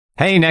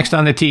Hey, Next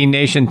on the Tee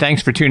Nation,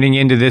 thanks for tuning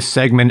into this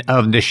segment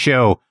of the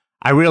show.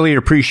 I really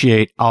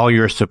appreciate all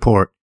your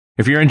support.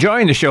 If you're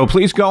enjoying the show,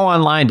 please go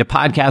online to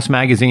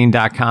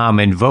podcastmagazine.com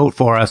and vote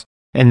for us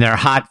in their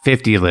Hot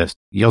 50 list.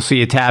 You'll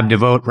see a tab to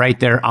vote right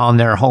there on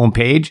their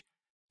homepage.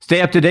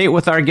 Stay up to date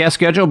with our guest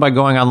schedule by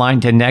going online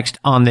to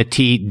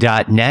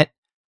nextonthetee.net.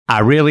 I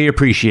really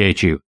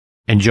appreciate you.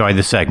 Enjoy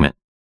the segment.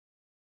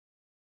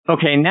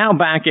 Okay, now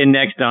back in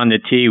Next on the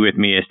Tee with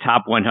me is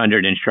top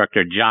 100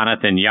 instructor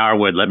Jonathan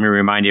Yarwood. Let me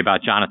remind you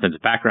about Jonathan's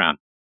background.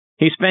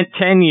 He spent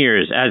 10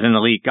 years as an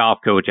elite golf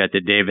coach at the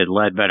David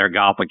Ledbetter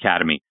Golf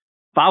Academy,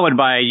 followed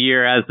by a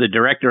year as the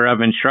director of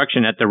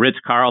instruction at the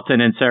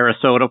Ritz-Carlton in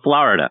Sarasota,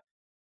 Florida.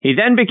 He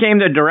then became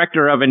the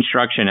director of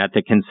instruction at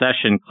the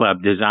Concession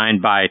Club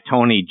designed by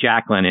Tony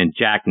Jacklin and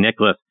Jack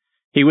Nicklaus.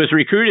 He was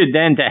recruited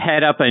then to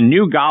head up a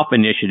new golf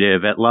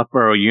initiative at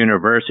Loughborough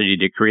University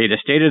to create a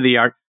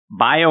state-of-the-art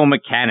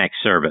biomechanics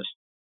service.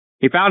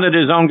 He founded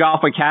his own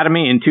golf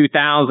academy in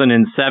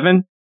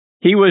 2007.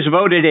 He was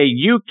voted a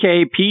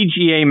UK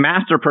PGA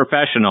Master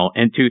Professional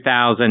in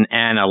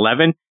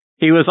 2011.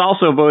 He was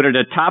also voted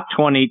a top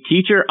 20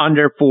 teacher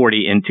under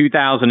 40 in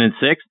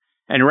 2006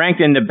 and ranked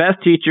in the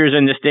best teachers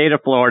in the state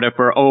of Florida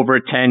for over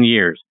 10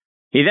 years.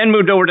 He then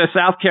moved over to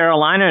South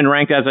Carolina and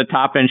ranked as a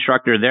top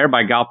instructor there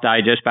by Golf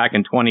Digest back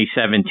in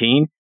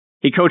 2017.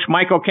 He coached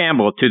Michael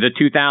Campbell to the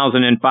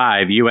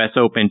 2005 U.S.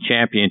 Open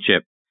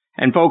Championship.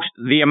 And folks,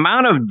 the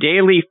amount of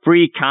daily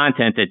free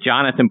content that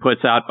Jonathan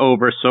puts out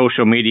over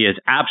social media is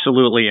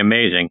absolutely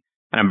amazing.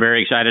 And I'm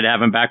very excited to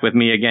have him back with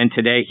me again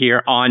today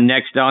here on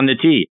Next on the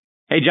Tee.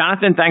 Hey,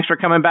 Jonathan, thanks for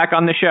coming back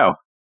on the show.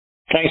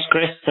 Thanks,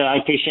 Chris. I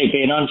appreciate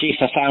being on. Geez,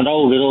 I sound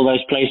old with all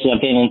those places I've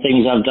been and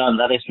things I've done.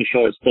 That is for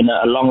sure. It's been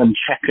a long and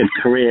checkered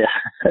career.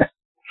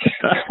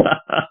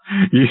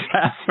 You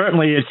have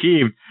certainly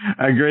achieved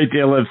a great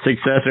deal of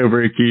success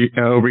over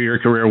your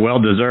career.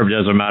 Well deserved,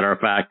 as a matter of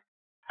fact.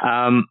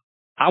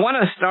 I want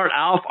to start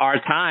off our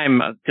time,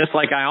 just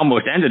like I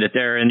almost ended it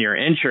there in your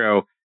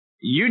intro.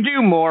 You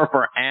do more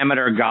for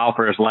amateur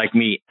golfers like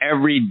me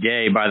every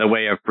day by the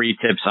way of free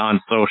tips on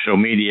social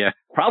media,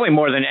 probably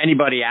more than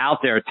anybody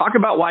out there. Talk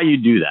about why you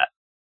do that.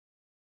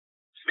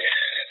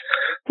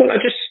 Well,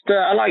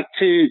 I like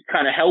to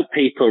kind of help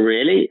people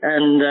really.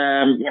 And,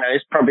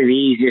 it's probably the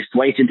easiest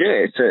way to do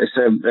it. It's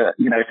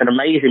an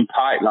amazing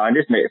pipeline,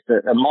 isn't it?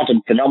 It's a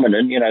modern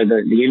phenomenon.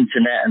 The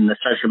internet and the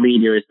social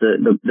media is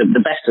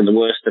the best and the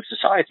worst of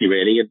society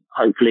really. And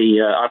hopefully,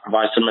 I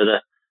provide some of the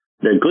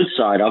good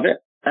side of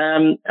it.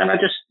 And I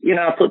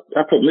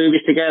put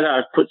movies together.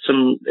 I put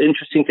some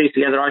interesting things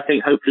together. I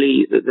think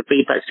hopefully the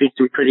feedback seems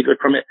to be pretty good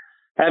from it.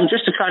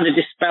 Just to kind of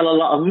dispel a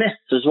lot of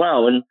myths as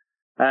well. And,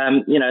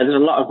 there's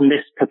a lot of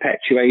myths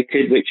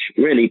perpetuated, which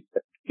really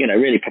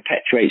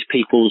perpetuates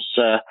people's,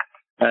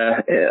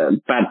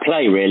 bad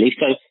play really.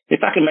 So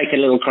if I can make a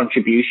little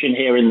contribution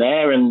here and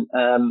there and,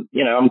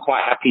 I'm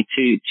quite happy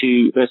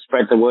to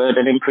spread the word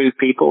and improve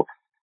people.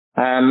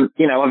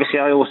 Obviously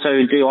I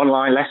also do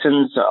online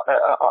lessons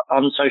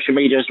on social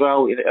media as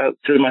well,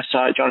 through my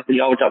site,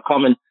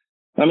 jonathanyarwood.com. And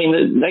I mean,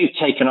 they've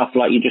taken off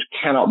like you just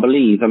cannot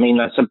believe. I mean,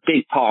 that's a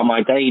big part of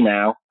my day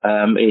now,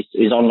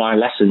 is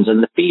online lessons,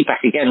 and the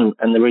feedback again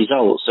and the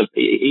results have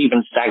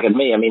even staggered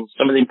me. I mean,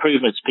 some of the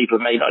improvements people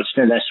have made, not just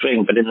in their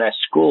swing, but in their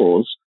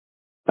scores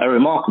are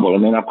remarkable.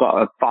 I mean, I've got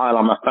a file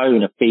on my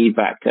phone of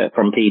feedback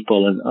from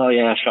people and, oh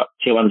yeah, I shot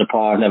 2 under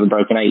par, I've never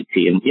broken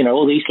 80 and,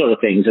 all these sort of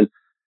things. And,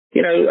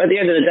 at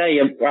the end of the day,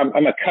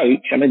 I'm a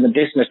coach. I'm in the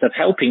business of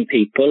helping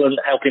people and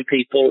helping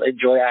people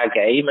enjoy our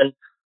game and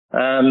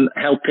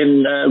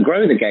helping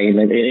grow the game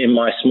in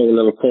my small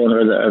little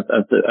corner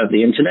of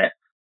the internet.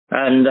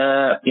 And,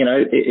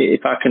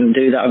 if I can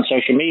do that on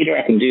social media,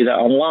 I can do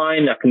that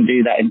online, I can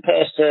do that in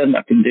person,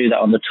 I can do that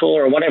on the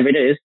tour or whatever it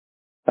is,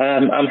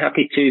 I'm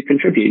happy to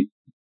contribute.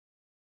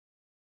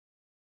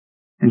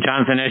 And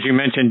Jonathan, as you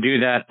mentioned,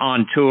 do that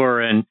on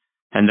tour and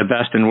the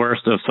best and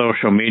worst of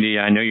social media.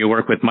 I know you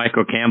work with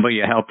Michael Campbell.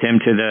 You helped him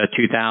to the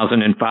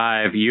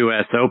 2005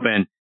 U.S.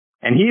 Open.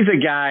 And he's a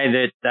guy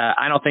that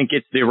I don't think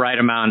gets the right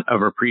amount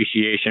of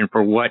appreciation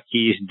for what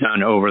he's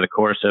done over the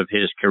course of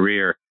his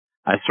career.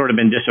 I've sort of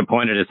been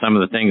disappointed at some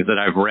of the things that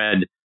I've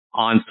read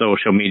on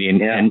social media.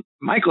 Yeah. And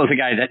Michael is a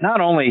guy that not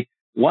only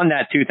won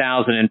that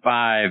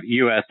 2005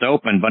 U.S.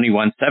 Open, but he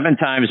won 7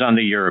 times on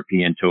the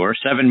European Tour,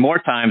 7 more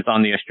times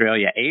on the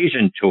Australia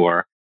Asian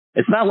Tour.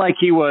 It's not like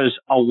he was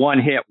a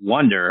one-hit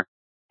wonder.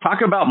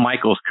 Talk about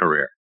Michael's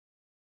career.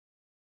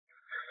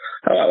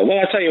 Well,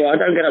 I tell you what, I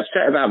don't get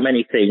upset about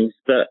many things,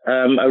 but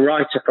a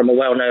writer from a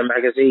well-known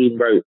magazine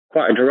wrote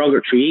quite a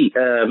derogatory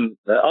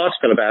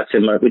article about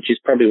him, which is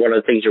probably one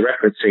of the things you're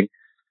referencing.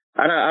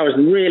 And I was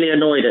really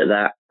annoyed at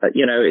that.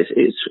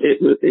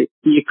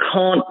 You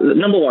can't,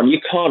 number one,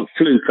 you can't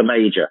fluke a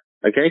major,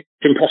 okay?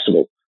 It's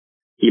impossible.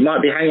 You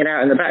might be hanging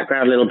out in the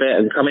background a little bit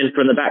and come in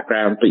from the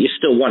background, but you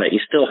still won it. You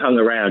still hung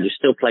around. You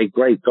still played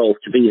great golf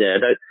to be there.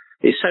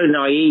 It's so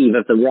naive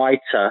of the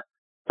writer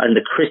and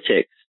the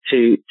critics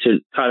to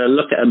kind of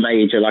look at a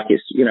major like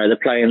it's, you know, they're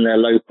playing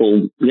their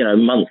local, you know,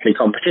 monthly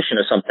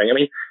competition or something. I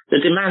mean, the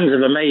demands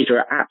of a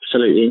major are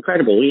absolutely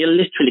incredible. You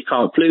literally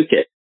can't fluke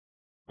it.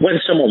 When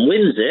someone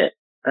wins it,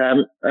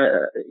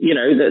 you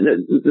know,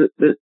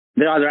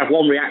 they either have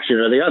one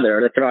reaction or the other,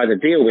 and they can either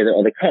deal with it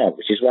or they can't,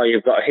 which is why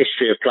you've got a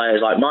history of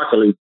players like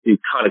Michael who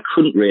kind of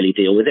couldn't really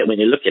deal with it when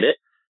you look at it.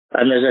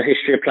 And there's a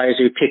history of players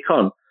who kick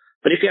on.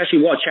 But if you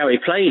actually watch how he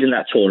played in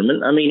that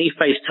tournament, I mean, he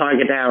faced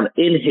Tiger down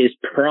in his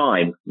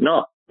prime,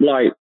 not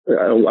like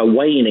a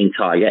waning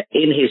Tiger,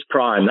 in his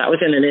prime. That was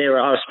in an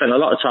era I spent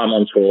a lot of time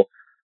on tour.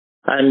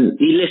 And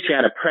he literally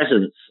had a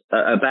presence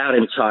about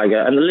him, Tiger.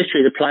 And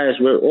literally the players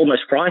were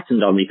almost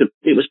frightened of him.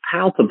 It was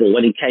palpable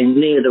when he came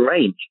near the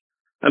range.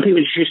 And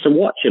people just used to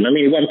watch him. I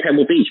mean, he won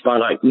Pebble Beach by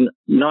like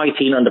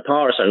 19 under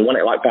par or so. He won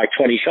it like by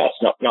 20 shots,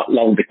 not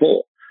long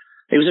before.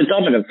 It was a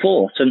dominant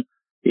force. And,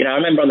 you know,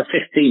 I remember on the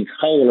 15th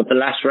hole of the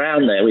last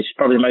round there, which is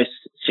probably the most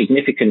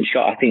significant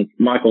shot I think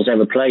Michael's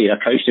ever played. I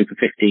coached him for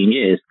 15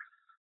 years.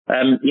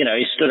 You know,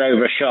 he stood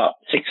over a shot,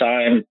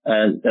 6-iron,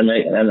 and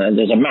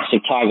there's a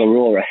massive Tiger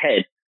roar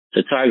ahead. So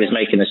Tiger's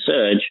making a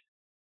surge,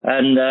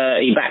 and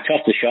he backed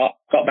off the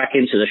shot, got back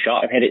into the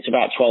shot, and hit it to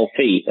about 12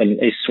 feet. And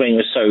his swing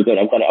was so good.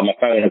 I've got it on my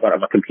phone, I've got it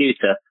on my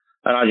computer,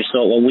 and I just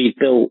thought, well, we've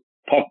built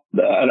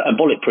a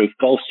bulletproof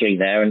golf swing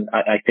there, and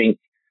I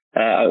think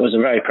it was a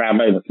very proud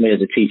moment for me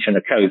as a teacher and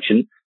a coach.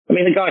 And I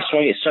mean, the guy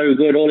swung it so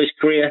good all his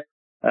career.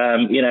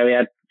 You know, he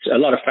had a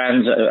lot of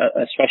fans,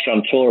 especially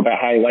on tour, about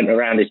how he went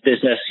around his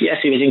business. Yes,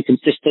 he was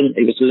inconsistent.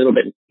 He was a little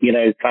bit, you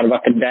know, kind of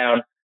up and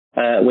down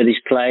with his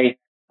play.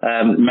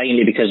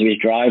 Mainly because of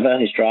his driver,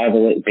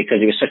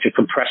 because he was such a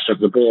compressor of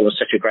the ball and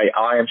such a great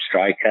iron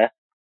striker.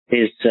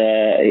 His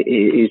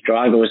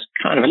driver was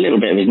kind of a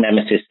little bit of his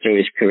nemesis through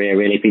his career,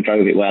 really. If he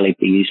drove it well, he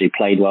usually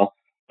played well.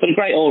 But a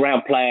great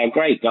all-round player, a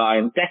great guy,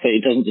 and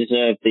definitely doesn't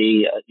deserve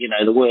the, you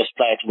know, the worst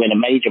player to win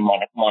a major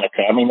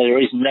moniker. I mean,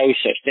 there is no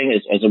such thing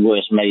as a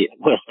worst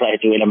player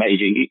to win a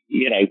major.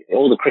 You know,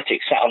 all the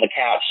critics sat on the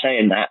couch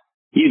saying that.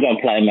 You go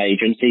and play a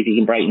major and see if you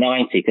can break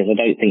 90, because I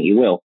don't think you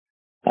will.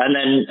 And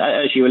then,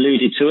 as you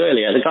alluded to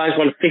earlier, the guy's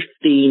won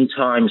 15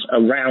 times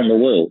around the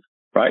world,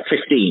 right?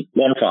 15.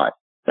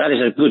 That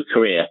is a good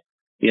career.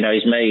 You know,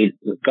 he's made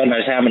God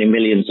knows how many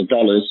millions of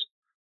dollars.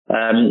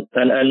 And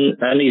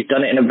he's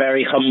done it in a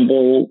very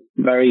humble,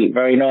 very,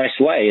 very nice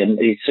way. And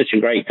he's such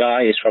a great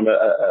guy. He's from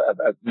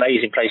an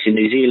amazing place in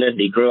New Zealand.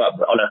 He grew up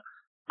on a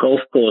golf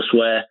course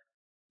where,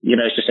 you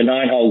know, it's just a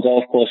 9-hole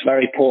golf course,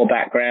 very poor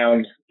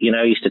background. You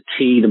know, he used to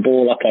tee the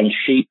ball up on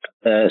sheep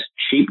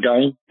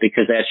dung,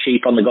 because they had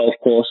sheep on the golf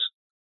course.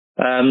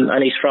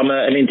 And he's from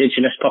an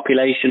indigenous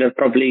population of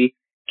probably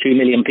 2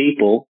 million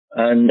people.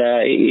 And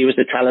he was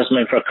the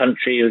talisman for a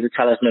country. He was the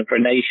talisman for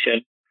a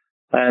nation.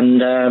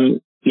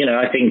 And, you know,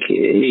 I think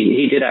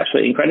he did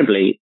absolutely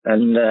incredibly.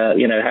 And,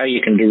 you know, how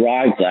you can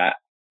derive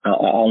that,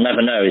 I'll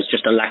never know. It's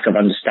just a lack of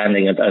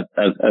understanding of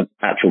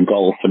actual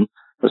golf. And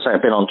let's say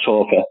I've been on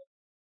tour for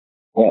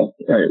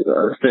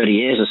 30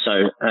 years or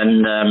so.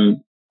 And,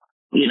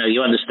 you know,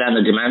 you understand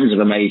the demands of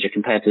a major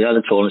compared to the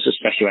other tournaments,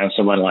 especially around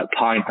someone like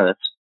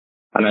Pinehurst.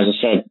 And as I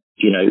said,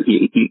 you know,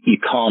 you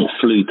can't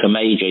fluke a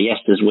major.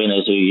 Yes, there's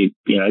winners who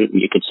you know,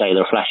 you could say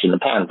they're a flash in the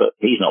pan, but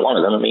he's not one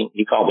of them. I mean,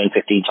 you can't win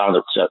 15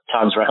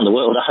 times around the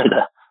world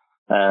either,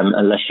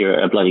 unless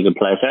you're a bloody good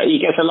player. So he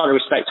gets a lot of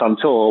respect on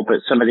tour,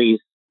 but some of these,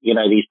 you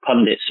know, these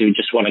pundits who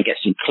just want to get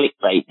some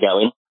clickbait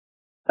going,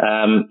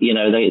 you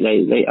know,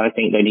 they I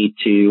think they need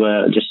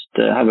to just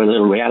have a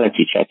little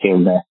reality check here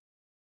and there.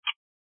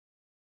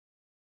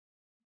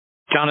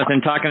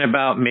 Jonathan, talking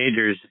about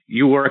majors,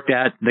 you worked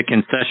at the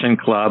Concession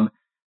Club,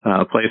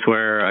 a place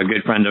where a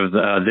good friend of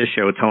this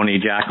show, Tony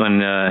Jacklin,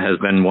 has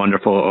been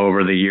wonderful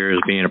over the years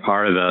being a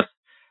part of us.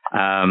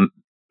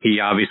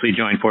 He obviously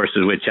joined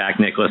forces with Jack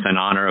Nicklaus in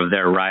honor of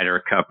their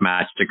Ryder Cup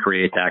match to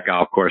create that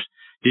golf course.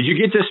 Did you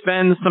get to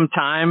spend some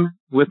time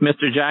with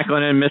Mr.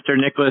 Jacklin and Mr.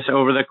 Nicklaus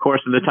over the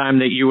course of the time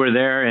that you were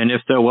there? And if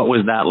so, what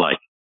was that like?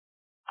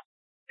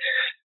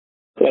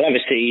 Well,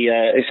 obviously,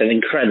 it's an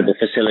incredible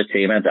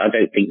facility, and I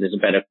don't think there's a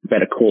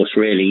better course,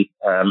 really.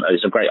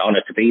 It's a great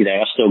honour to be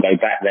there. I still go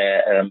back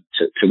there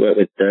to work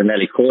with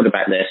Nelly Korda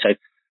back there. So,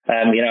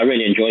 you know, I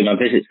really enjoyed my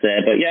visits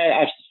there. But,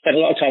 yeah, I've spent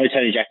a lot of time with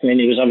Tony Jacklin.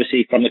 He was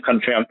obviously from the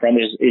country I'm from.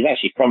 He's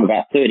actually from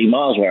about 30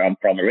 miles where I'm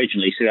from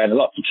originally, so we had a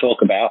lot to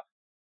talk about.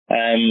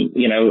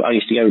 You know, I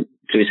used to go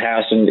to his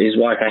house, and his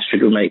wife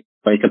Astrid would make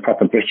a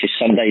proper British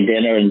Sunday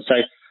dinner. And so,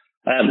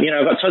 you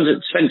know, I've got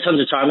spent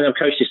tons of time with him.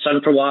 I've coached his son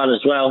for a while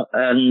as well.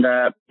 And,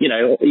 you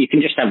know, you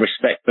can just have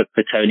respect for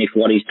Tony for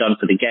what he's done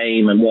for the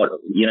game and what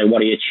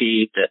he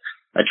achieved.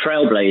 A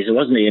trailblazer,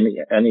 wasn't he?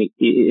 And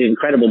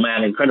incredible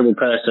man, incredible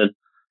person,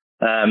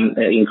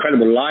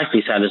 incredible life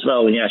he's had as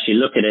well. When you actually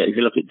look at it, if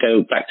you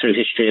go back through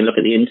history and look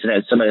at the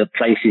internet, some of the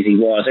places he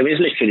was, I mean,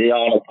 he's literally the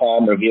Arnold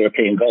Palmer of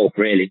European golf,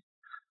 really.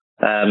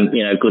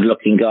 You know, good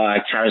looking guy,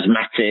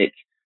 charismatic.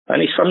 And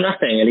he's from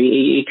nothing, and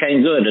he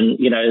came good. And,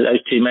 you know,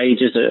 those two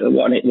majors,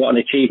 what an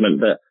achievement.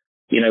 But,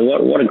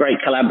 what a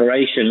great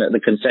collaboration at the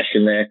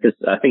concession there, because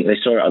I think they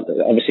saw it.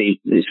 Obviously,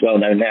 it's well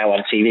known now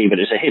on TV, but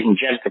it's a hidden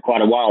gem for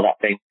quite a while, that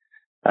thing.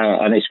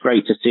 And it's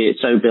great to see it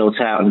so built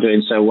out and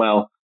doing so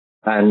well.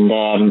 And,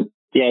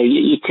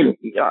 you can,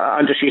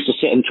 I just used to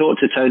sit and talk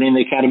to Tony in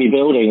the Academy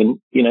building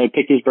and,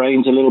 pick his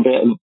brains a little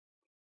bit. And,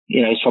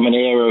 it's from an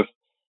era of,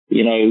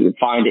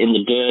 find it in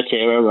the dirt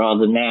era,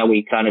 rather than now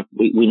we kind of,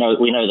 we know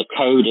the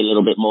code a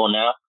little bit more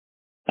now.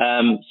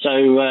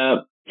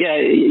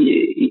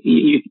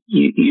 You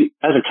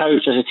as a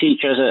coach, as a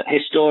teacher, as a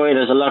historian,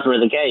 as a lover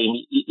of the game,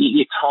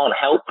 you can't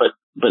help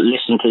but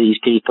listen to these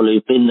people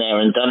who've been there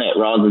and done it,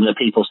 rather than the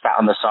people sat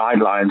on the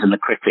sidelines and the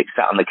critics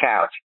sat on the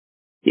couch.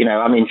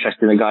 I'm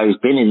interested in the guy who's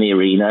been in the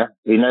arena,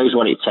 who knows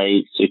what it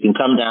takes, who can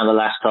come down the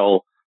last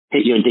hole,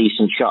 hit you a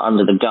decent shot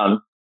under the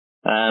gun,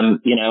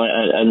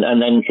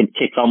 and then can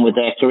kick on with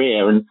their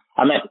career. And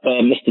I met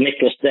Mr.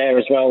 Nicholas there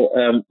as well,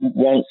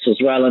 once as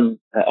well, and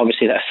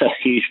obviously that's a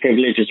huge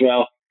privilege as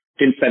well.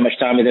 Didn't spend much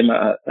time with him.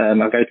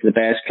 I go to the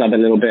Bears Club a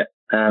little bit,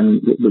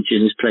 which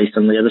is placed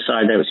on the other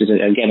side there, which is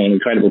again an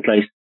incredible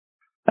place.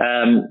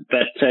 I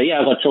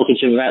got talking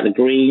to him about the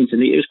greens,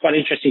 and it was quite an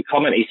interesting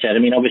comment he said. I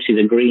mean, obviously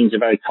the greens are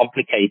very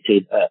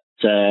complicated at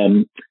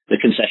the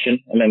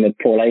concession. I remember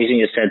Paul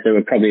Azinger said they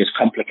were probably as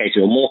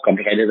complicated or more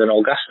complicated than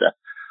Augusta,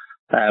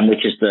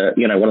 which is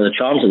one of the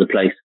charms of the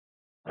place.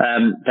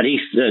 But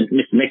Mr.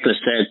 Nicholas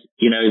said,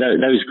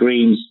 those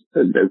greens,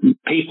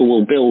 people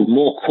will build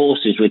more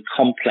courses with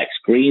complex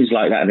greens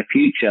like that in the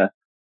future,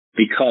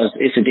 because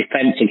it's a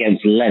defense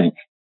against length.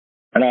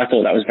 And I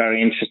thought that was a very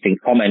interesting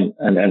comment,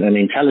 and an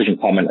intelligent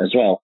comment as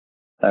well.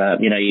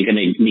 You're going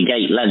to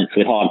negate length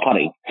with hard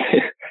putting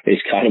is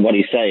kind of what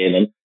he's saying.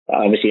 And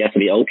obviously you have to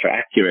be ultra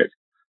accurate.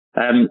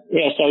 I've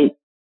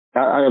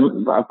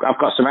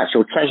got some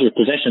actual treasured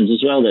possessions as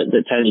well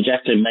that Tony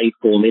Jacklin made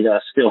for me that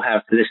I still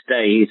have to this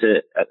day.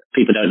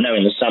 People don't know,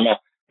 in the summer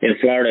in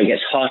Florida it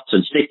gets hot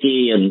and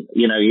sticky, and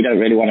you don't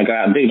really want to go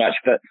out and do much,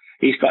 but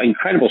he's got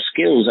incredible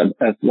skills of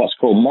what's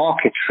called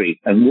marquetry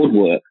and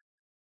woodwork.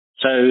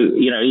 So,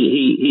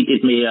 he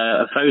did me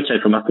a photo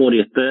for my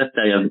 40th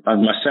birthday of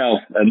myself,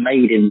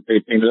 made in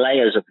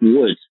layers of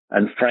wood,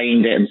 and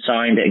framed it and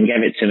signed it and gave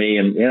it to me.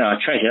 And, I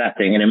treasure that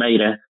thing. And he made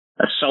a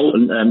salt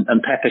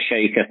and pepper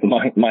shaker for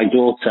my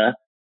daughter,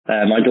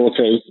 my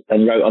daughters,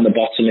 and wrote on the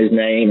bottom his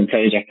name and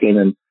Tony Jacklin.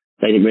 And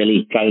they didn't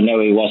really kind of know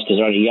who he was because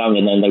they're only young.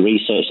 And then they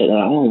researched it. And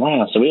oh,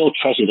 wow. So we all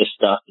treasure this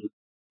stuff.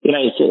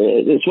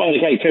 It's one of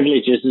the great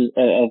privileges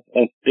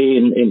of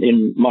being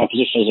in my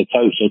position as a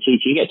coach or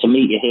teacher. You get to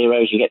meet your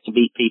heroes, you get to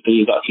meet people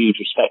you've got huge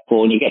respect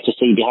for, and you get to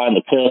see behind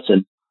the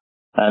curtain.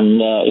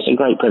 And it's a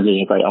great privilege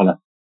and a great honour.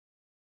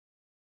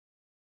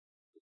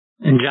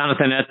 And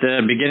Jonathan, at the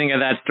beginning of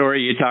that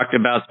story, you talked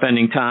about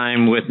spending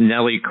time with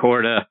Nellie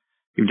Korda.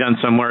 You've done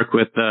some work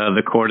with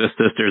the Korda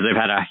sisters. They've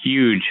had a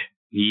huge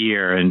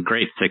year and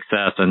great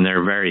success, and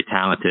they're very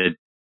talented.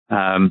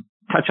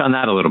 Touch on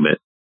that a little bit.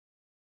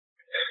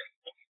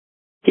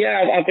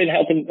 Yeah, I've been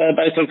helping both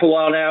of them for a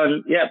while now,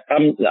 and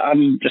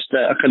I'm just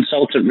a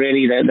consultant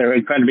really. They're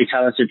incredibly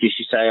talented, you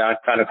should say. I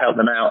kind of help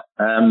them out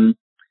in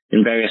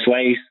various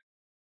ways.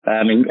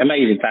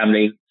 Amazing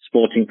family,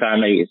 sporting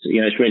family.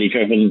 It's really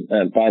driven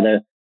by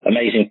the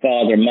amazing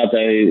father and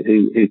mother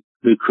who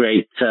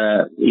create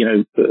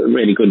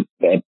really good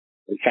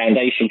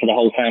foundation for the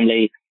whole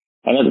family.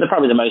 And they're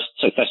probably the most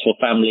successful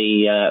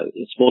family,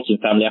 sporting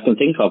family I can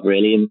think of,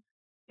 really. And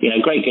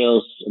great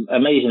girls,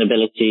 amazing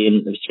ability,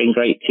 and it's been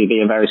great to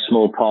be a very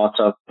small part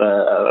of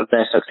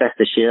their success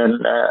this year,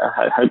 and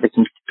I hope they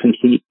can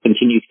continue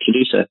to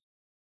do so.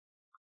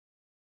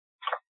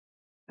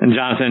 And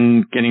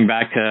Jonathan, getting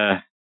back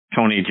to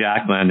Tony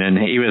Jacklin, and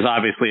he was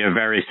obviously a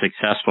very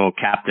successful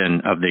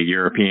captain of the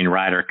European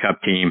Ryder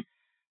Cup team.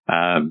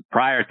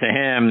 Prior to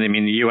him, I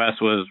mean, the U.S.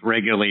 was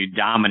regularly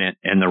dominant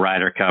in the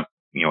Ryder Cup,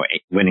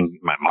 winning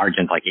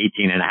margins like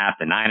 18.5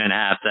 to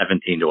 9.5,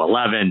 17 to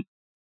 11.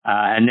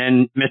 And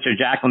then Mr.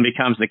 Jacklin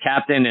becomes the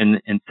captain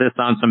and insists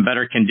on some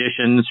better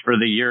conditions for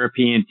the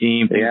European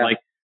team, things like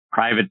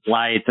private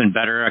flights and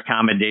better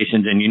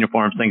accommodations and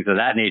uniforms, things of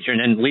that nature, and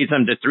then leads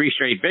them to 3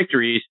 straight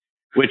victories,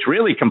 which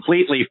really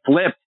completely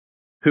flipped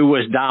who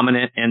was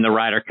dominant in the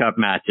Ryder Cup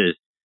matches.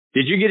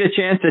 Did you get a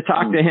chance to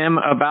talk to him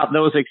about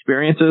those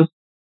experiences?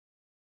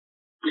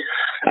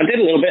 I did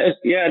a little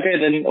bit. Yeah, I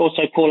did. And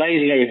also Paul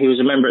Azinger, who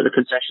was a member at the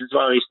concession as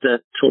well, I used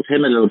to talk to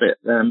him a little bit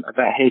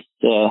about his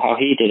how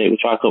he did it,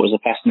 which I thought was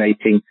a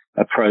fascinating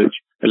approach,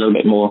 a little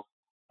bit more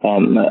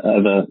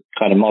of a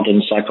kind of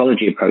modern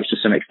psychology approach to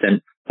some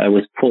extent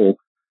with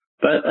Paul.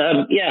 But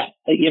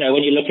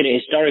when you look at it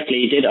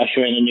historically, he did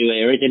usher in a new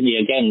era, didn't he?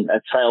 Again,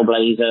 a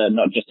trailblazer,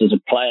 not just as a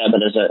player,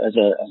 but as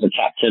a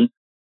captain.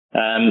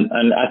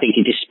 And I think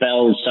he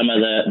dispelled some of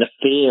the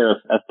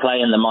fear of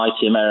playing the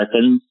mighty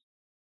Americans.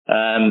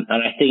 And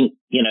I think,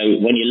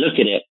 when you look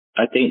at it,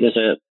 I think there's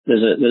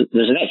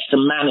an extra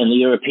man in the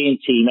European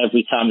team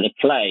every time they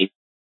play.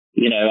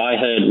 I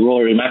heard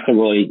Rory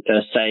McIlroy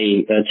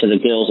say to the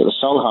girls at the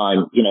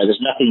Solheim,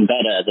 there's nothing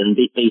better than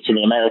beating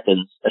the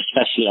Americans,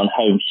 especially on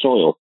home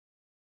soil.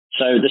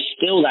 So there's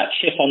still that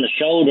chip on the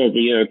shoulder of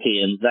the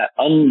Europeans, that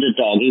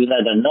underdog, even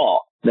though they're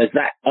not. There's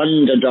that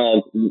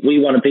underdog, we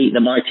want to beat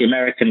the mighty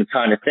American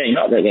kind of thing.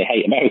 Not that they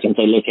hate Americans,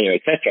 they live here,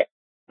 etc.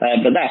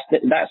 But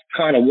that's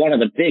kind of one of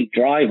the big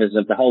drivers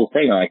of the whole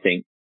thing, I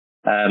think.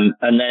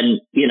 And then,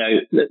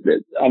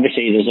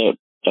 obviously there's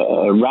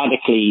a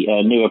radically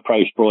new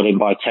approach brought in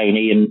by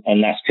Tony,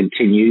 and that's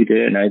continued.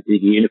 The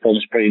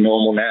uniform's pretty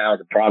normal now.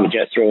 The private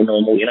jets are all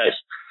normal.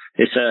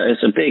 It's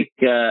a big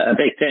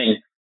thing.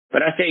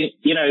 But I think,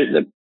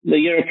 the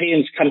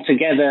Europeans come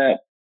together.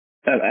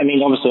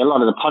 Obviously a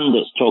lot of the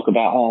pundits talk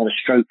about, the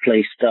stroke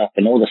play stuff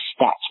and all the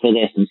stats for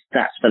this and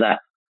stats for that.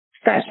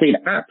 Stats mean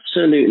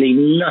absolutely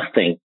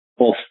nothing,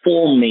 or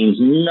form means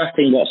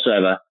nothing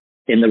whatsoever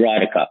in the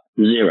Ryder Cup.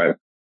 Zero.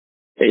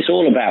 It's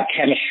all about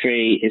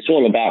chemistry. It's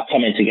all about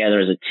coming together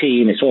as a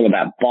team. It's all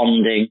about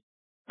bonding.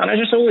 And I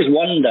just always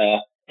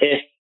wonder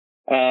if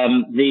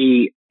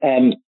the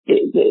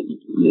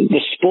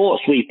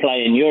sports we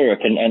play in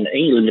Europe and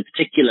England in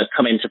particular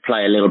come into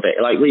play a little bit.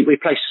 Like we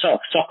play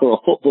soccer or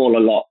football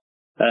a lot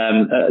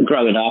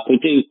growing up. We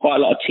do quite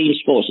a lot of team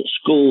sports at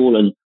school,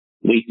 and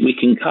we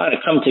can kind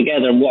of come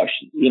together and watch,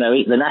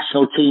 the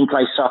national team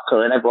play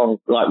soccer, and everyone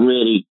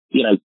really,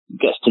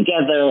 gets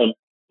together, and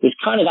there's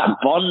kind of that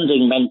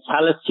bonding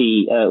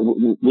mentality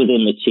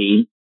within the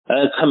team,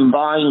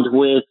 combined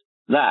with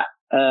that,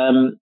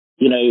 the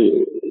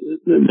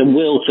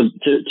will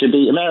to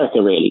beat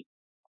America, really.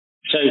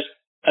 So,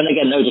 and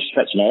again, no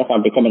disrespect to America.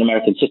 I've become an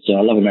American citizen.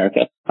 I love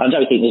America. I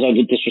don't think there's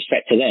any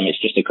disrespect to them.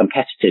 It's just a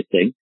competitive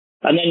thing.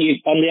 And then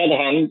on the other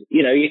hand,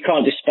 you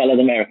can't dispel an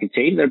American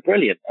team. They're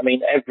brilliant. I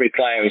mean, every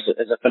player is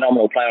a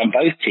phenomenal player on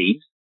both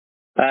teams.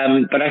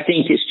 But I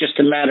think it's just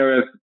a matter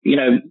of,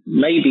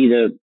 maybe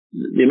the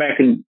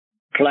American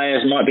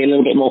players might be a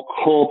little bit more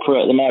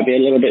corporate. They might be a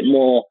little bit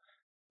more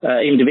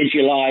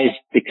individualized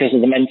because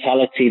of the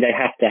mentality they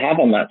have to have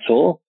on that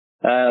tour.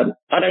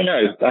 I don't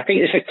know. I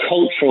think it's a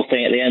cultural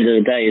thing at the end of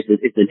the day is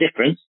the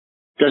difference.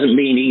 Doesn't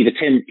mean either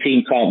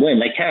team can't win.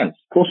 They can.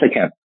 Of course they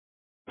can.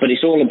 But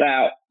it's all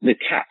about the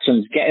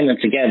captains getting them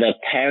together,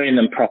 pairing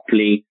them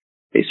properly.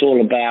 It's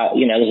all about,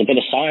 there's a bit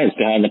of science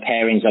behind the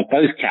pairings of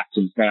both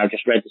captains. Now, I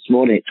just read this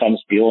morning that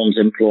Thomas Bjorn's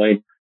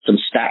employed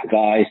some stat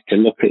guys to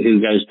look at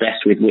who goes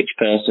best with which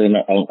person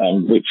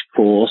on which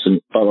course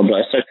and blah, blah,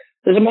 blah. So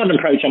there's a modern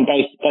approach on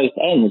both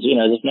ends.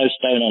 There's no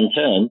stone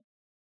unturned.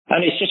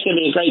 And it's just going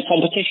to be a great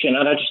competition.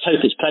 And I just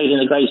hope it's played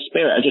in a great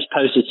spirit. I just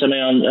reposted something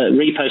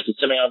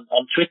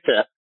on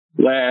Twitter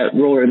where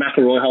Rory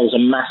McIlroy holds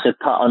a massive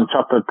putt on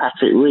top of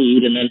Patrick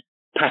Reed and then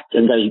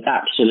goes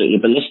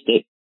absolutely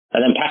ballistic.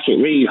 And then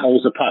Patrick Reed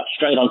holds the putt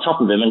straight on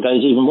top of him and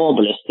goes even more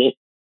ballistic.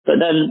 But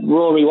then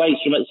Rory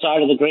waits him at the side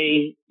of the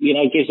green,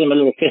 gives him a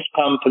little fist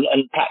pump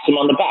and pats him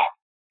on the back.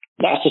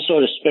 That's the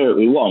sort of spirit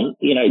we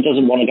want. It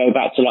doesn't want to go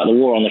back to like the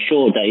War on the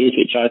Shore days,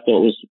 which I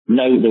thought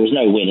there was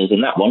no winners in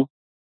that one.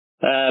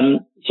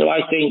 So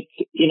I think,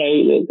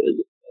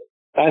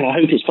 I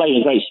hope it's played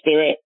in a great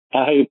spirit.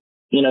 I hope,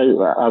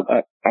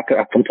 I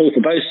can pull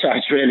for both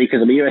sides really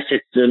because I'm a US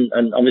citizen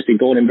and obviously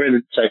born in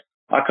Britain, so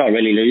I can't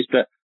really lose.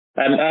 But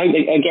I hope,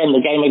 again,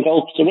 the game of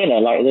golf is the winner.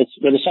 Like with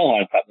the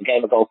Solheim Cup, the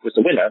game of golf was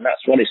the winner, and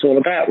that's what it's all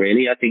about,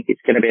 really. I think it's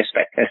going to be a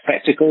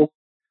spectacle.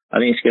 I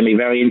think it's going to be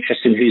very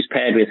interesting who's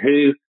paired with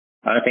who.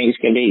 I think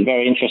it's going to be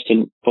very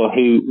interesting for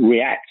who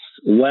reacts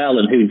well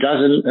and who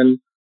doesn't.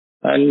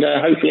 And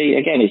hopefully,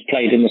 again, it's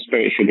played in the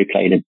spirit it should be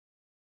played in.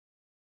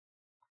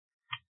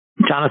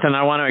 Jonathan,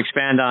 I want to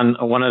expand on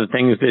one of the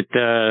things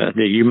that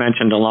you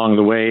mentioned along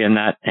the way in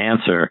that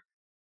answer.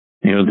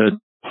 The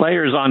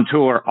players on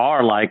tour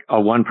are like a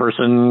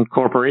one-person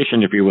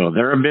corporation, if you will.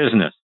 They're a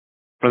business.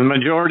 For the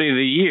majority of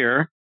the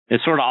year,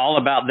 it's sort of all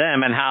about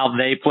them and how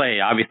they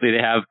play. Obviously,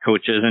 they have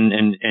coaches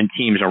and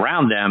teams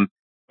around them,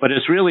 but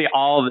it's really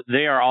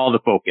they are all the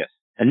focus.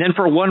 And then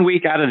for 1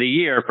 week out of the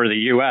year for the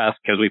U.S.,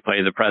 because we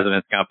play the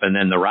President's Cup and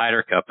then the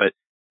Ryder Cup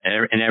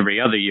and every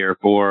other year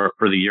for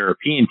the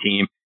European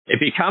team, it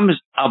becomes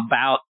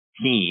about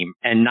team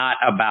and not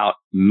about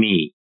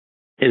me.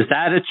 Is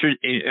that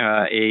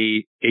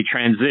a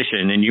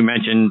transition? And you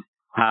mentioned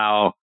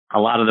how a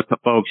lot of the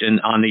folks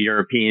on the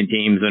European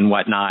teams and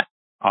whatnot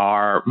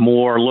are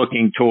more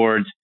looking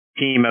towards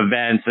team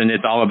events, and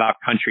it's all about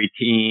country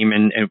team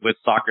and with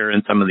soccer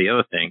and some of the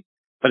other things.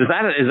 But is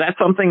that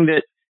something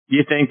that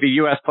you think the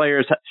U.S.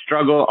 players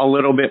struggle a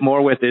little bit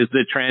more with? Is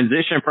the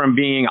transition from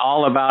being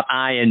all about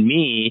I and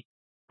me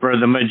for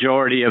the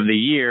majority of the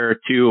year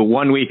to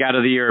 1 week out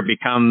of the year it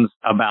becomes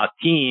about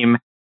team,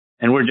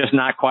 and we're just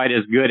not quite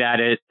as good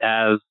at it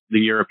as the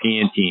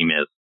European team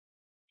is?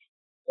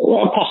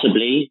 Well,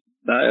 possibly.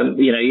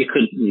 You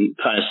could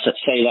kind of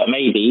say that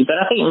maybe, but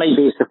I think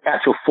maybe it's the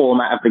actual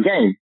format of the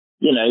game.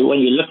 When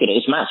you look at it,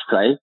 it's match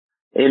play.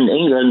 In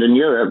England and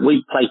Europe,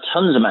 we play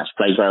tons of match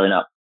play growing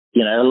up.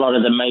 A lot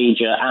of the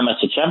major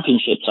amateur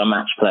championships are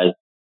match play.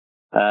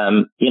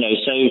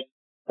 So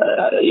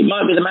it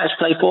might be the match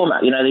play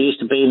format. They used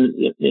to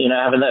be,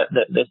 having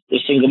the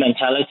single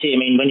mentality. I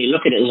mean, when you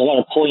look at it, there's a lot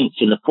of points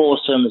in the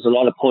foursome. There's a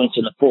lot of points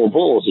in the four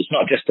balls. It's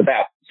not just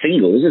about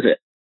singles, is it?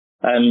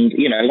 And,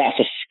 that's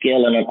a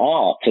skill and an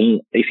art.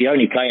 And if you're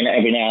only playing it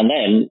every now and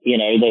then,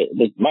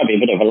 there might be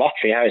a bit of a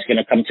lottery how it's going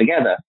to come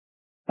together.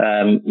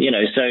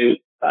 So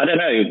I don't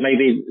know,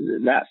 maybe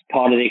that's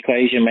part of the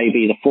equation.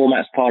 Maybe the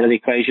format's part of the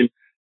equation.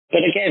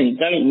 But again,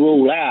 don't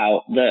rule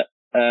out that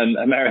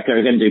America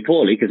are going to do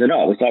poorly, because they're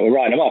not. It's like we're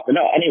writing them off. They're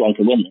not. Anyone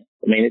can win this.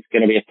 I mean, it's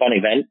going to be a fun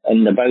event,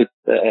 and they're both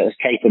as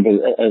capable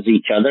as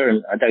each other.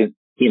 And I don't,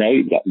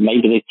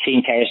 maybe the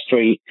Team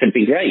KS3 could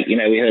be great. We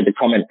heard the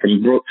comment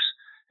from Brooks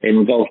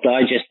in Golf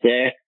Digest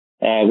there,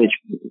 which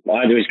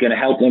either is going to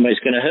help them or it's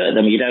going to hurt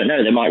them. You don't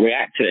know. They might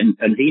react to it,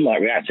 and he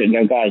might react to it and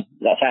go, guys,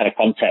 that's out of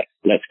context.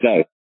 Let's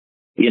go.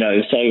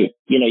 So,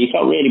 you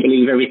can't really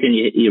believe everything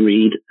you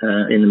read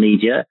in the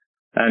media.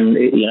 And,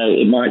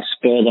 it might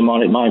spur them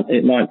on. It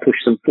might push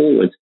them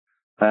forward.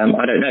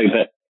 I don't know,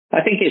 but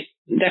I think it's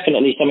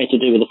definitely something to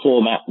do with the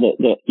format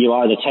that you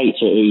either take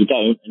to it or you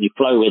don't, and you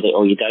flow with it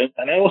or you don't.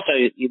 And also,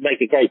 you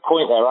make a great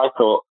point there, I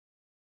thought,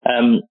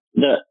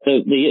 that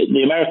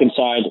the American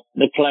side,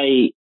 they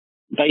play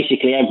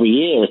basically every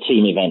year a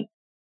team event,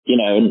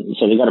 and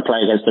so they've got to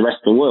play against the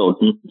rest of the world.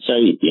 And so,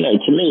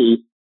 to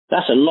me,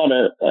 that's a lot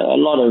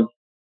of,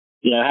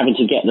 having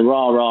to get the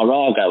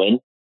rah going.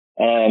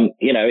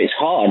 It's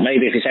hard.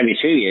 Maybe if it's every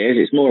 2 years,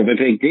 it's more of a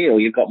big deal.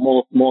 You've got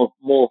more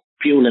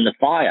fuel in the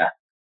fire.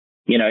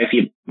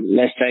 If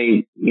let's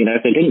say,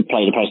 if they didn't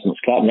play the President's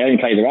Cup and they only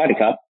play the Ryder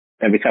Cup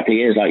every couple of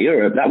years like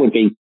Europe, that would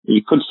be,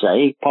 you could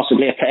say,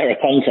 possibly a fairer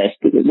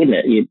contest, wouldn't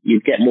it?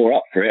 You'd get more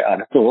up for it, I'd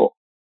have thought.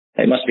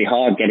 It must be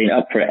hard getting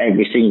up for it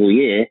every single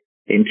year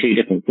in two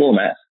different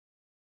formats.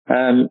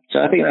 So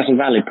I think that's a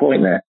valid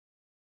point there.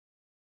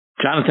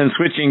 Jonathan,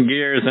 switching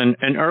gears,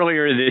 and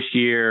earlier this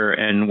year,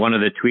 in one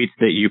of the tweets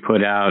that you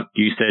put out,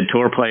 you said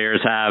tour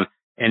players have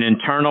an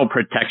internal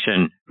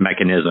protection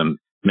mechanism.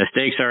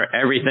 Mistakes are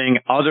everything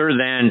other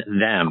than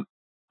them.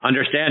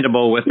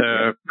 Understandable with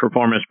the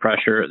performance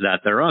pressure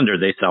that they're under.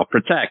 They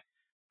self-protect.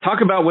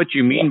 Talk about what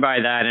you mean by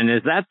that, and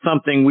is that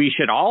something we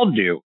should all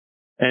do,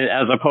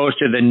 as opposed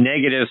to the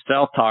negative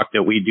self-talk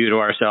that we do to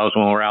ourselves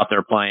when we're out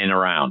there playing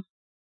around?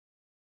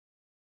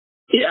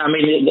 Yeah, I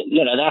mean,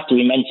 they have to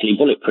be mentally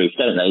bulletproof,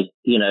 don't they?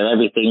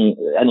 Everything,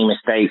 any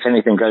mistakes,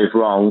 anything goes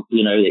wrong,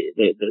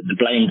 the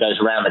blame goes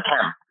around the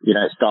camp. It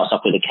starts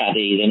off with the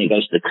caddy, then it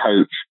goes to the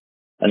coach,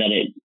 and then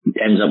it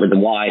ends up with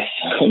the wife,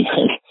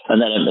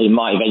 and then it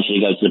might eventually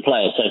go to the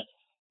player. So,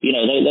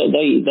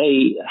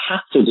 they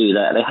have to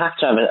do that. They have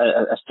to have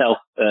a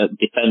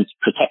self-defense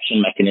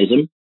protection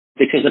mechanism,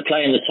 because they're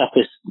playing the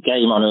toughest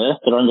game on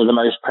earth. They're under the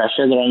most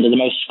pressure. They're under the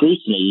most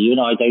scrutiny. You and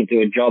I don't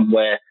do a job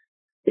where,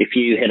 if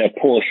you hit a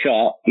poor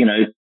shot, 8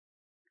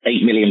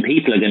 million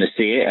people are going to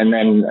see it, and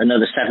then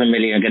another 7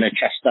 million are going to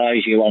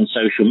chastise you on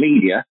social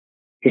media.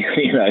 If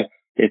I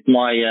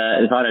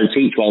don't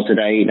teach well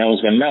today, no one's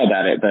going to know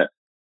about it. But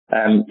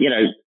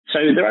so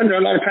they're under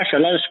a lot of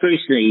pressure, a lot of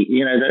scrutiny.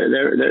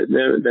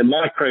 They're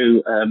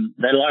micro,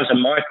 their lives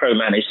are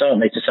micromanaged,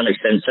 aren't they, to some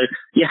extent? So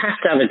you have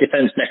to have a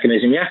defense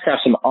mechanism. You have to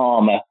have some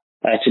armor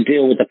to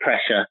deal with the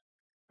pressure,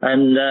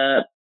 and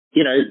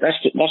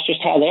that's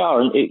just how they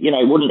are. And,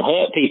 it wouldn't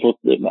hurt people.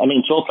 I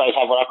mean, tour players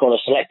have what I call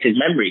a selective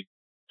memory.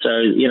 So,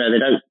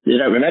 they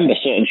don't remember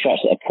certain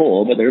shots that are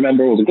poor, but they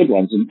remember all the good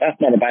ones. And that's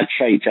not a bad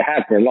trait to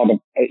have for a lot of,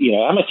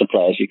 amateur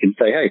players. You can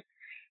say, hey,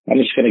 I'm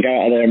just going to go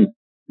out there and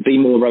be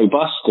more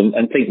robust and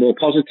think more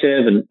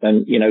positive and,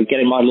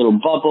 get in my little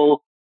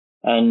bubble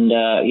and,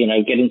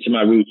 get into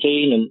my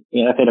routine. And,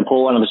 if I hit a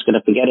poor one, I'm just going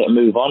to forget it and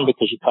move on,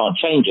 because you can't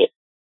change it.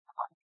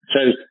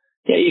 So,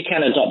 yeah, you can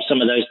adopt some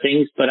of those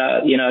things, but,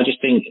 I just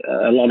think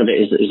a lot of it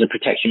is a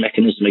protection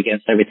mechanism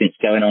against everything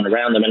that's going on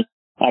around them. And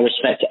I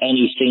respect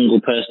any single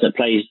person that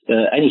plays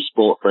any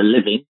sport for a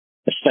living,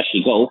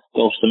 especially golf.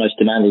 Golf's the most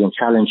demanding and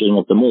challenging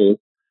of them all.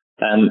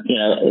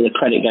 The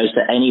credit goes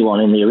to anyone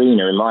in the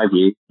arena, in my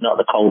view, not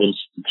the cold and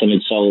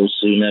timid souls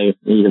who know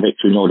neither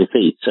victory nor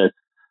defeat. So,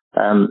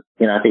 I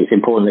think it's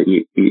important that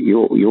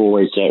you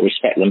always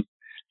respect them.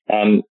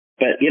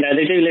 But,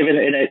 they do live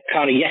in a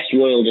kind of yes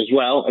world as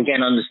well,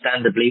 again,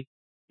 understandably.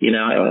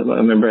 I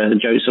remember a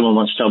joke someone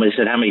once told me, they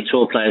said, how many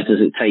tour players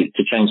does it take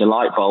to change a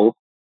light bulb?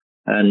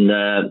 And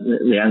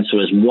the answer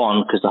was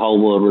one, because the whole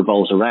world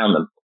revolves around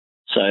them.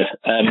 So,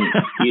 that's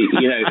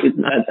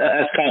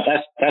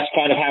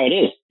kind of how it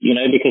is,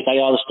 because they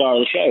are the star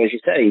of the show, as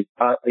you say.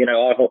 All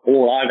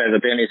I've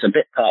ever been is a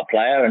bit part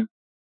player, and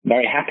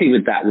very happy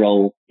with that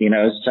role.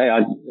 As I say,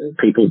 I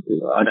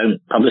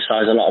don't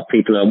publicize a lot of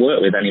people I work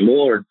with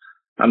anymore, and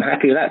I'm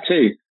happy with that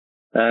too.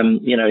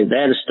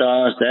 They're the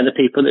stars. They're the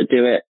people that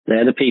do it.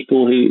 They're the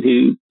people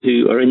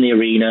who are in the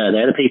arena.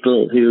 They're the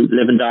people who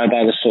live and die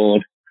by the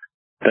sword.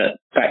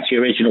 But back to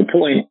your original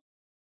point,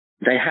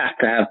 they have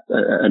to have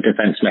a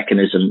defense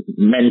mechanism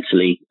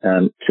mentally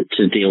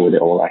to deal with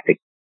it all, I think.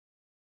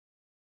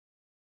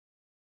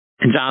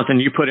 And Jonathan,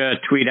 you put a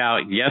tweet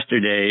out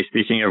yesterday,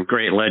 speaking of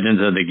great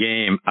legends of the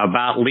game,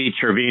 about Lee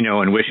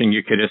Trevino and wishing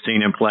you could have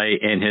seen him play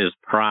in his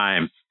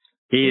prime.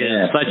 He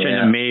is such an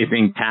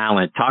amazing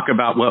talent. Talk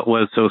about what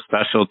was so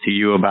special to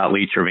you about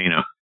Lee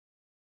Trevino.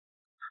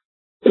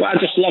 Well, I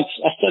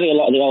study a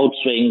lot of the old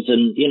swings,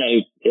 and,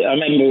 I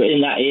remember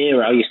in that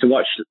era, I used to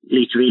watch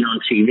Lee Trevino on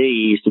TV.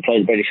 He used to play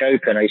the British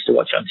Open. I used to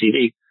watch it on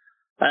TV.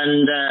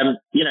 And,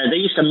 they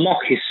used to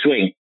mock his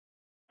swing.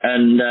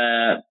 And,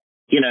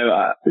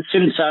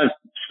 since I've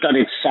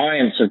studied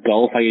science of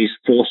golf, I use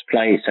force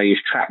plates, I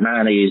use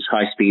TrackMan, I use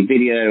high-speed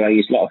video, I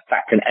use a lot of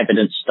fact and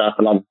evidence stuff,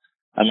 and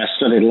I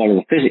studied a lot of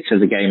the physics of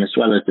the game as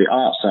well as the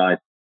art side.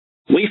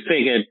 I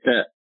figured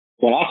that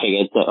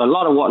a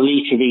lot of what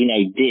Lee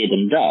Trevino did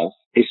and does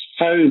is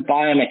so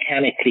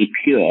biomechanically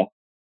pure,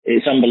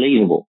 it's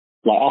unbelievable,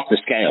 like off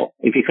the scale.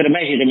 If you could have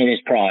measured him in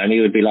his prime,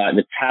 he would be like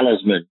the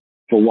talisman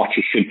for what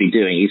he should be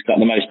doing. He's got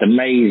the most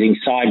amazing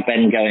side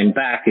bend going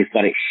back. He's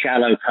got it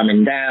shallow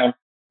coming down.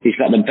 He's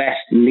got the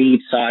best lead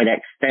side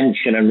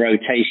extension and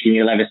rotation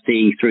you'll ever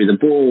see through the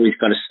ball. He's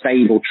got a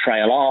stable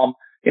trail arm,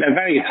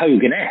 very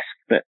Hogan-esque,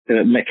 but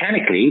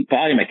biomechanically.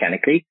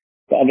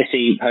 But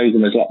obviously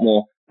Hogan was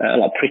a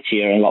lot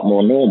prettier and a lot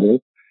more normal.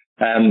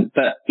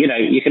 But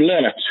you can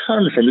learn a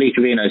ton from Lee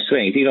Trevino's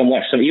swing. If you go and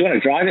watch you want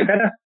to drive it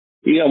better?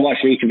 You go and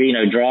watch Lee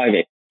Trevino drive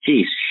it.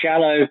 Geez,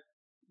 shallow,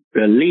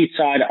 the lead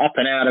side up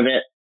and out of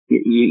it.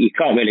 You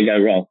can't really go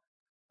wrong.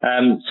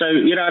 So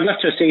I'd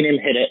love to have seen him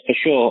hit it for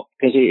sure,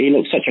 because he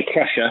looks such a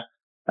crusher.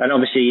 And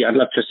obviously I'd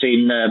love to have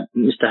seen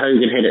Mr.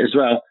 Hogan hit it as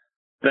well.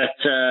 But,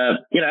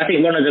 I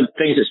think one of the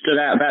things that stood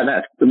out about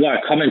that, why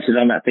I commented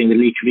on that thing with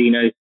Lee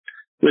Trevino,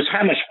 was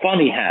how much fun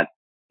he had.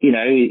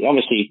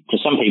 Obviously to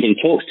some people he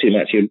talks too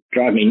much. He would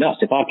drive me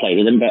nuts if I played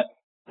with him. But,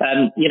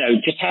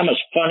 just how much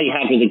fun he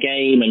had with the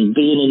game and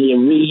being in the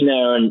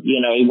arena, and,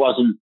 he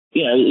wasn't,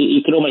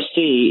 you could almost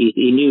see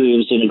he knew he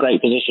was in a great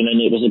position, and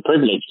it was a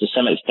privilege to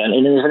some extent.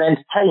 And he was an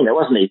entertainer,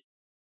 wasn't he?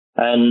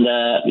 And,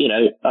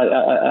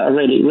 I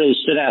really, really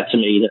stood out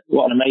to me that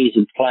what an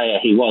amazing player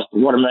he was,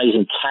 what an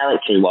amazing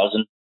character he was.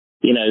 And,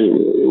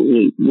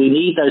 we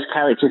need those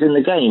characters in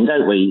the game,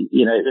 don't we?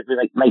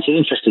 It makes it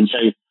interesting.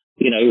 So,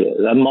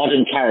 a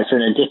modern character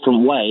in a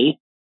different way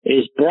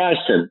is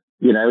Bryson.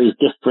 He's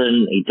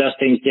different. He does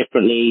things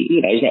differently.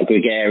 He's not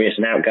gregarious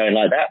and outgoing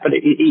like that, but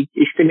he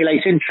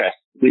stimulates interest,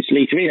 which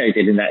Lee Trevino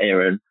did in that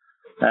era.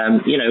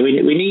 And,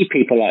 we need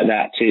people like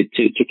that to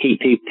keep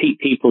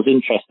people's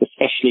interest,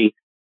 especially,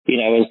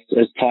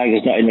 as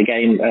Tiger's not in the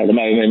game at the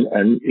moment,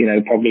 and,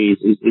 probably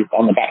is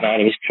on the back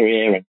nine of his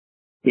career. And,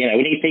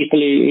 we need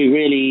people who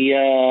really,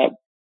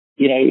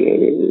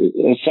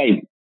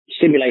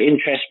 stimulate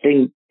interest,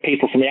 bring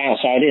people from the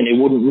outside in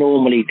who wouldn't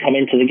normally come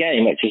into the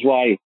game, which is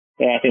why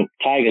I think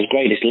Tiger's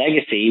greatest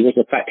legacy was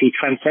the fact he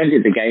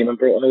transcended the game and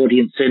brought an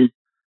audience in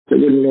that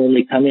wouldn't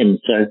normally come in.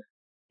 So,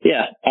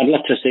 yeah, I'd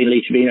love to see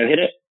Lee Trevino hit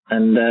it.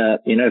 And,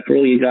 for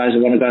all you guys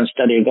who want to go and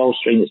study a golf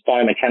swing that's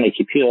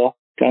biomechanically pure,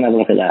 go and have a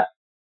look at that.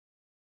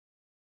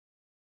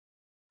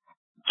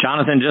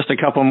 Jonathan, just a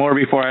couple more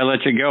before I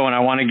let you go, and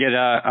I want to get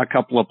a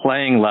couple of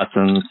playing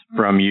lessons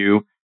from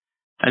you.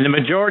 And the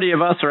majority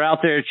of us are out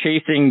there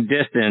chasing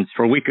distance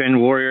for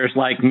weekend warriors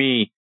like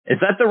me. Is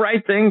that the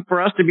right thing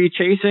for us to be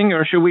chasing,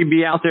 or should we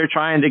be out there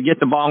trying to get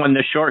the ball in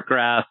the short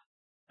grass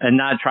and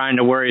not trying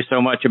to worry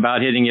so much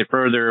about hitting it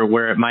further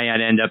where it might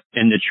end up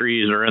in the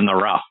trees or in the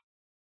rough?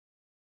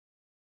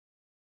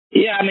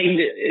 Yeah, I mean,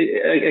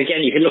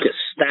 again, you can look at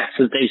stats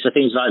and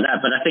things like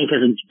that, but I think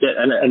and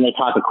the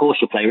type of course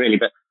you play, really.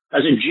 But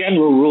as a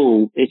general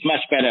rule, it's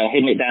much better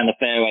hitting it down the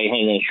fairway,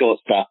 hitting the short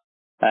stuff.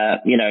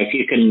 If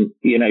you can,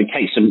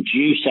 take some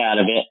juice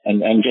out of it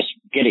and just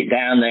get it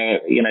down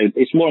there,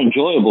 it's more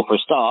enjoyable for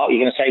a start.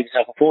 You're going to save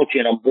yourself a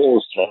fortune on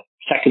balls.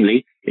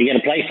 Secondly, you're going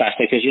to play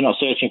faster because you're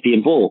not searching for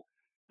your ball.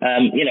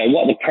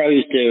 What the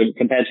pros do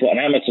compared to what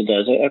an amateur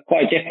does are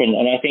quite different.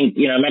 And I think,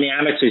 many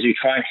amateurs who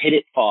try and hit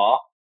it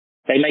far,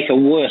 they make a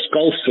worse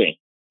golf swing,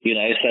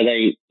 so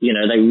they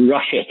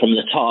rush it from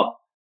the top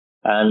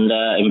and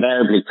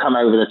invariably come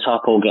over the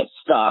top or get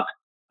stuck,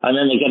 and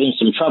then they get in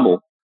some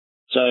trouble.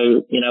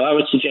 So, I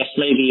would suggest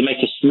maybe you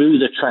make a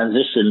smoother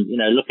transition,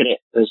 look at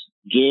it as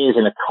gears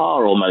in a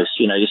car almost.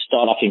 You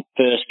start off in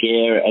first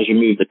gear as you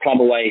move the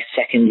club away,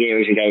 second gear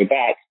as you go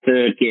back,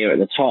 third gear at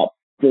the top,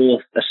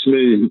 fourth, a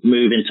smooth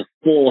move into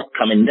fourth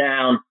coming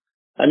down,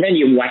 and then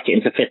you whack it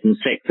into fifth and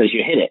sixth as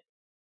you hit it.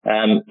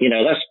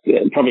 That's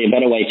probably a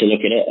better way to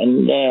look at it.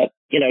 And,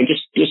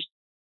 just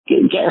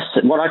get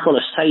what I call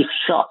a safe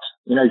shot,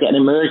 get an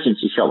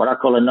emergency shot, what I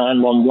call a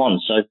 911.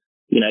 So,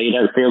 you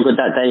don't feel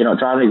good that day, you're not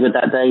driving good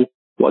that day.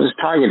 What does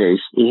Tiger do?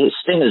 He hits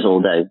stingers all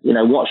day.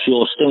 What's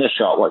your stinger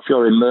shot? What's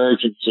your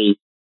emergency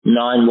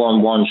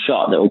 911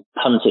 shot that will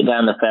punt it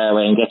down the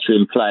fairway and get you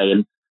in play?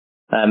 And,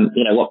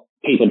 what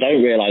people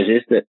don't realize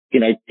is that,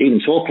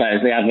 even tour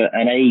players, they have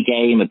an A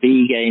game, a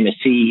B game, a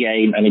C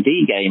game, and a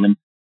D game. And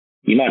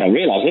you might not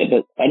realize it,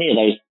 but any of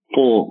those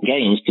 4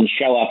 games can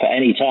show up at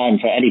any time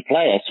for any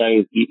player.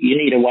 So you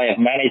need a way of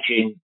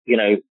managing,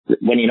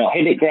 when you're not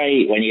hitting it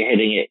great, when you're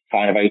hitting it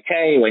kind of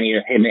okay, when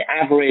you're hitting it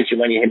average, and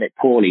when you're hitting it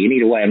poorly. You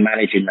need a way of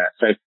managing that.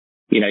 So,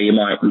 you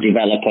might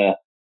develop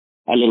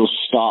a little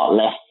start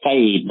left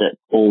fade that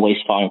always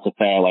finds the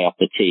fairway off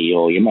the tee,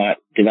 or you might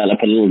develop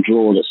a little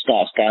draw that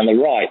starts down the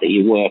right that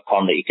you work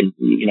on, that you can,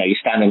 you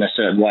stand in a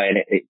certain way and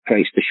it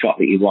creates the shot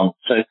that you want.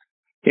 So,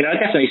 I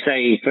definitely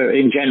say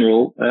in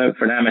general,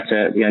 for an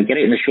amateur, get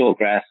it in the short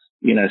grass,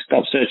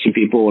 stop searching for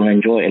your ball and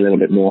enjoy it a little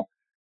bit more.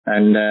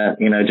 And,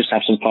 just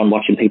have some fun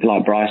watching people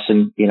like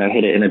Bryson,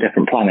 hit it in a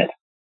different planet.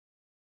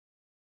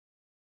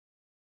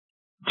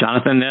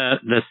 Jonathan,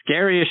 the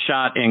scariest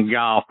shot in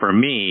golf for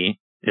me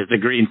is the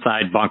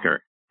greenside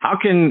bunker. How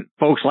can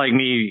folks like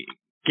me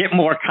get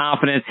more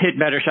confidence, hit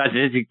better shots,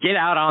 get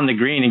out on the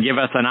green and give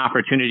us an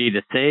opportunity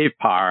to save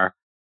par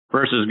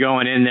versus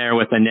going in there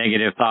with the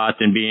negative thoughts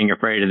and being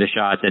afraid of the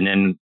shots, and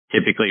then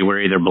typically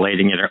we're either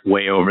blading it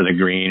way over the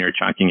green or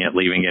chunking it,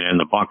 leaving it in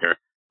the bunker?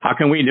 How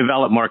can we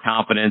develop more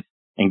confidence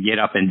and get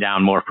up and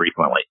down more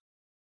frequently?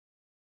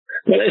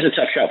 Well, it's a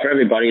tough shot for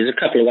everybody. There's a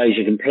couple of ways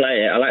you can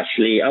play it.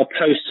 I'll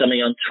post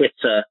something on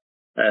Twitter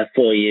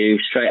for you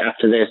straight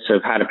after this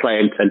of how to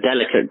play a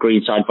delicate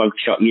greenside bunker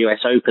shot,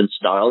 US Open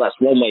style. That's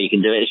one way you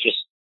can do it.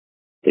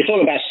 It's all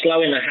about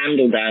slowing the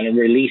handle down and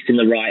releasing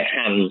the right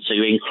hand so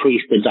you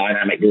increase the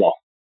dynamic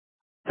loft.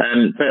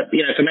 But,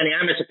 for many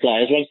amateur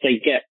players, once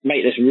they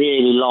make this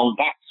really long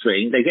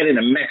backswing, they get in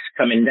a mess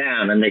coming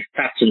down and they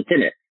fat and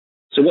thin it.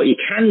 So what you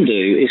can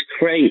do is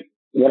create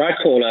what I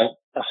call a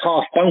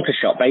half bunker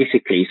shot,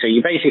 basically. So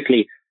you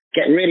basically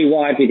get really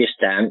wide with your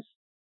stance,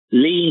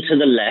 lean to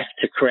the left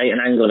to create an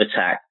angle of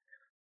attack,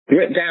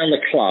 grip down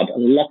the club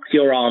and lock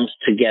your arms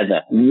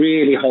together,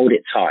 really hold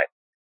it tight.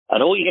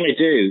 And all you're going to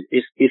do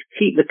is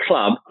keep the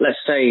club, let's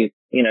say,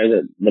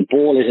 the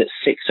ball is at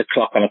 6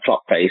 o'clock on a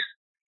clock face.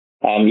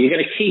 You're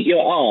going to keep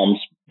your arms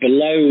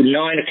below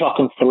 9 o'clock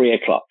and 3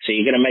 o'clock. So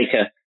you're going to make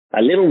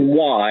a little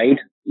wide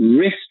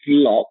wrist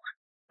lock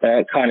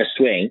kind of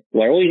swing,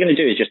 where all you're going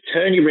to do is just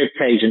turn your rib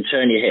cage and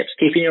turn your hips,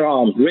 keeping your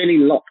arms really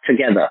locked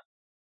together.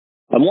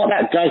 And what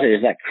that does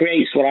is that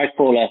creates what I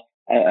call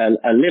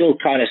a little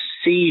kind of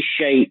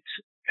C-shaped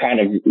kind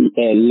of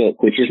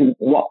look, which is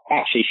what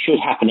actually should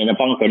happen in a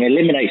bunker, and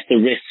eliminates the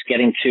risks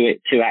getting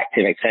too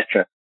active,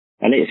 etc.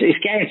 And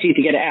it's guaranteed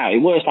to get it out. It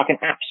works like an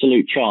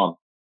absolute charm.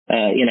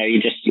 You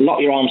just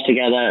lock your arms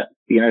together,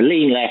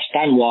 lean left,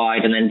 stand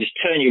wide, and then just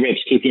turn your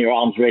ribs, keeping your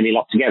arms really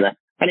locked together.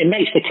 And it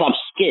makes the club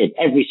skid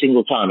every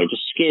single time. It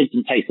just skids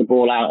and takes the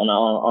ball out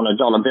on a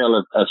dollar bill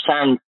of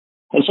sand.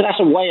 And so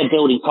that's a way of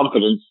building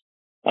confidence.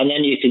 And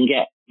then you can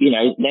get,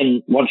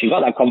 then once you've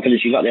got that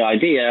confidence, you've got the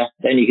idea,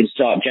 then you can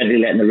start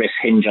gently letting the wrist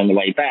hinge on the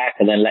way back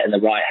and then letting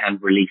the right hand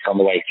release on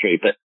the way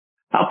through. But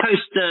I'll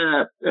post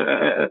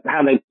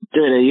how they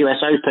do the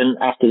US Open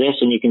after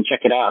this, and you can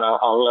check it out, and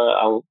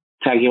I'll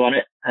tag you on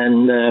it,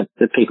 and the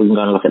people can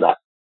go and look at that.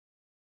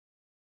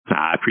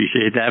 I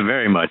appreciate that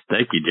very much.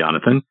 Thank you,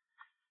 Jonathan.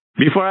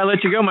 Before I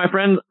let you go, my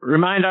friend,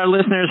 remind our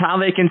listeners how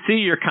they can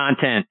see your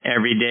content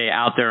every day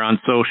out there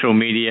on social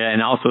media,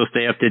 and also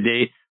stay up to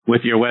date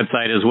with your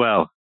website as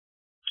well.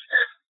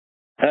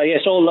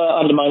 Yes, all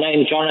under my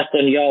name,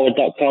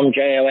 JonathanYarwood.com,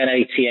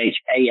 JONATHAN,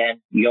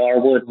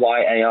 Yarwood,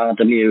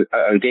 YARWOOD,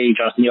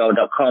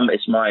 JonathanYarwood.com.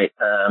 It's my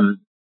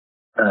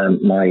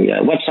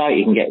website.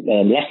 You can get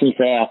lessons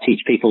there. I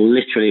teach people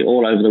literally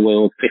all over the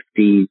world,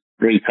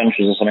 53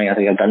 countries or something I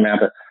think I've done now,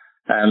 but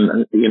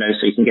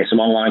so you can get some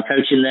online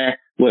coaching there.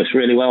 Works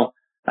really well.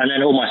 And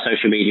then all my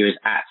social media is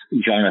at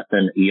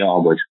Jonathan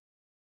Yarwood.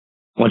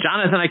 Well,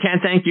 Jonathan, I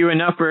can't thank you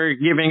enough for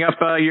giving up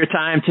your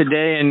time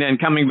today and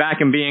coming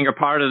back and being a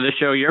part of the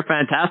show. You're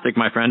fantastic,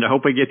 my friend. I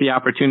hope we get the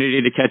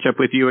opportunity to catch up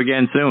with you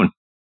again soon.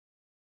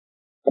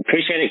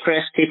 Appreciate it,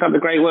 Chris. Keep up the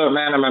great work,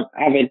 man. I'm an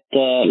avid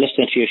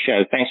listener to your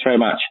show. Thanks very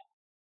much.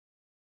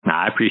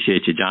 I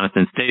appreciate you,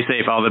 Jonathan. Stay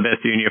safe. All the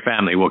best to you and your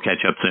family. We'll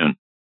catch up soon.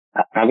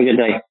 Have a good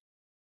day.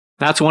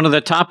 That's one of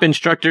the top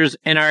instructors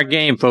in our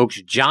game,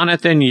 folks,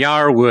 Jonathan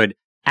Yarwood,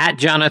 at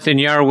Jonathan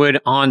Yarwood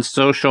on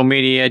social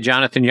media.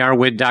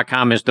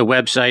 JonathanYarwood.com is the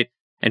website.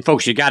 And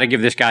folks, you got to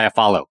give this guy a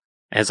follow.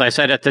 As I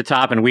said at the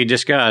top and we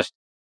discussed,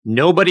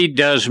 nobody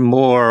does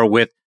more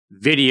with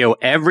video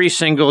every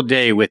single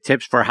day with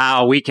tips for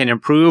how we can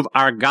improve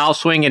our golf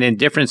swing and in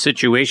different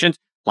situations,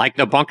 like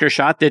the bunker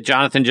shot that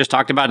Jonathan just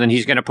talked about. And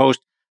he's going to post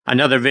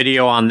another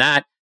video on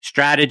that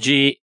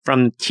strategy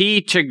from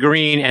tee to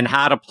green and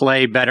how to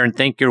play better and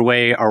think your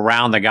way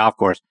around the golf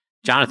course.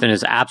 Jonathan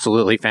is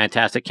absolutely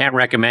fantastic. Can't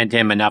recommend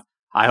him enough.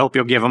 I hope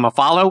you'll give him a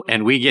follow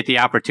and we get the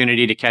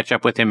opportunity to catch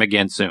up with him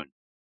again soon.